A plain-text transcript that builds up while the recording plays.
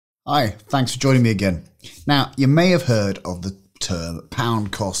Hi, thanks for joining me again. Now, you may have heard of the term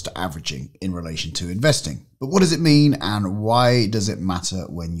pound cost averaging in relation to investing, but what does it mean and why does it matter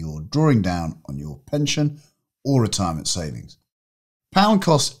when you're drawing down on your pension or retirement savings? Pound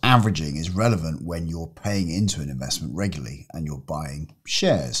cost averaging is relevant when you're paying into an investment regularly and you're buying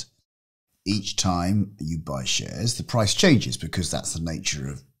shares. Each time you buy shares, the price changes because that's the nature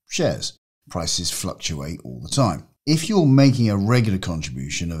of shares. Prices fluctuate all the time. If you're making a regular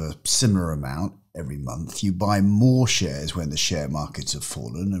contribution of a similar amount every month, you buy more shares when the share markets have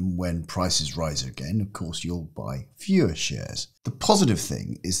fallen, and when prices rise again, of course, you'll buy fewer shares. The positive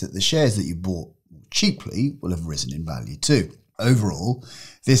thing is that the shares that you bought cheaply will have risen in value too. Overall,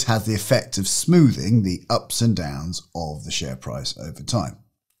 this has the effect of smoothing the ups and downs of the share price over time.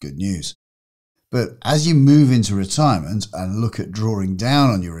 Good news. But as you move into retirement and look at drawing down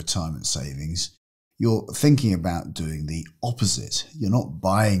on your retirement savings, you're thinking about doing the opposite. You're not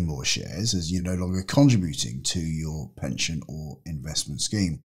buying more shares as you're no longer contributing to your pension or investment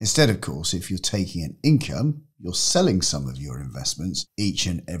scheme. Instead, of course, if you're taking an income, you're selling some of your investments each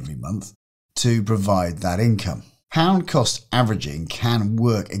and every month to provide that income. Pound cost averaging can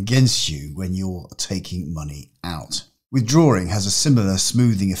work against you when you're taking money out. Withdrawing has a similar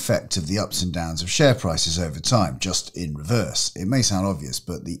smoothing effect of the ups and downs of share prices over time, just in reverse. It may sound obvious,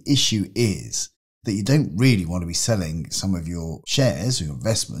 but the issue is that you don't really want to be selling some of your shares or your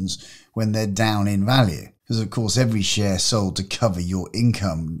investments when they're down in value. Because of course every share sold to cover your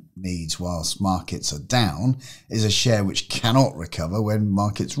income needs whilst markets are down is a share which cannot recover when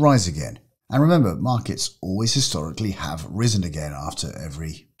markets rise again. And remember, markets always historically have risen again after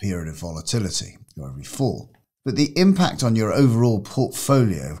every period of volatility or every fall. But the impact on your overall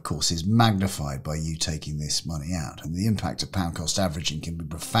portfolio, of course, is magnified by you taking this money out. And the impact of pound cost averaging can be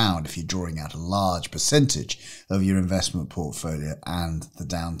profound if you're drawing out a large percentage of your investment portfolio and the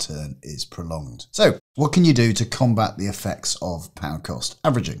downturn is prolonged. So what can you do to combat the effects of pound cost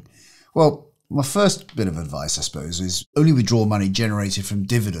averaging? Well, my first bit of advice, I suppose, is only withdraw money generated from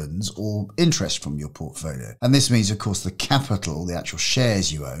dividends or interest from your portfolio. And this means, of course, the capital, the actual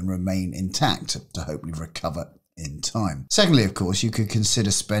shares you own, remain intact to hopefully recover in time. Secondly, of course, you could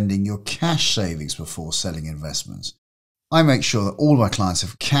consider spending your cash savings before selling investments. I make sure that all of my clients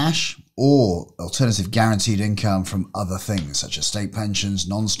have cash or alternative guaranteed income from other things, such as state pensions,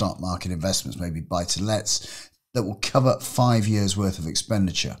 non-stock market investments, maybe buy-to-lets, that will cover 5 years worth of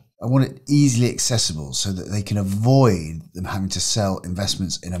expenditure. I want it easily accessible so that they can avoid them having to sell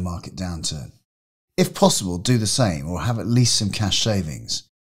investments in a market downturn. If possible, do the same or have at least some cash savings.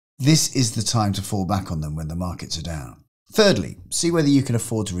 This is the time to fall back on them when the markets are down. Thirdly, see whether you can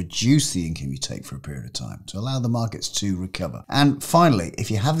afford to reduce the income you take for a period of time to allow the markets to recover. And finally,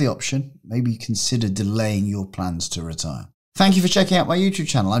 if you have the option, maybe consider delaying your plans to retire. Thank you for checking out my YouTube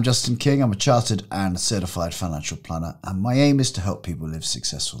channel. I'm Justin King. I'm a chartered and certified financial planner, and my aim is to help people live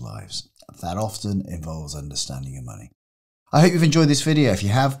successful lives. That often involves understanding your money. I hope you've enjoyed this video. If you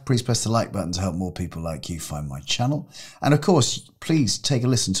have, please press the like button to help more people like you find my channel. And of course, please take a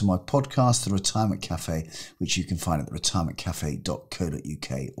listen to my podcast, The Retirement Cafe, which you can find at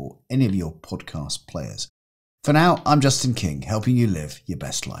theretirementcafe.co.uk or any of your podcast players. For now, I'm Justin King, helping you live your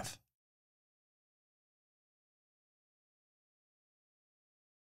best life.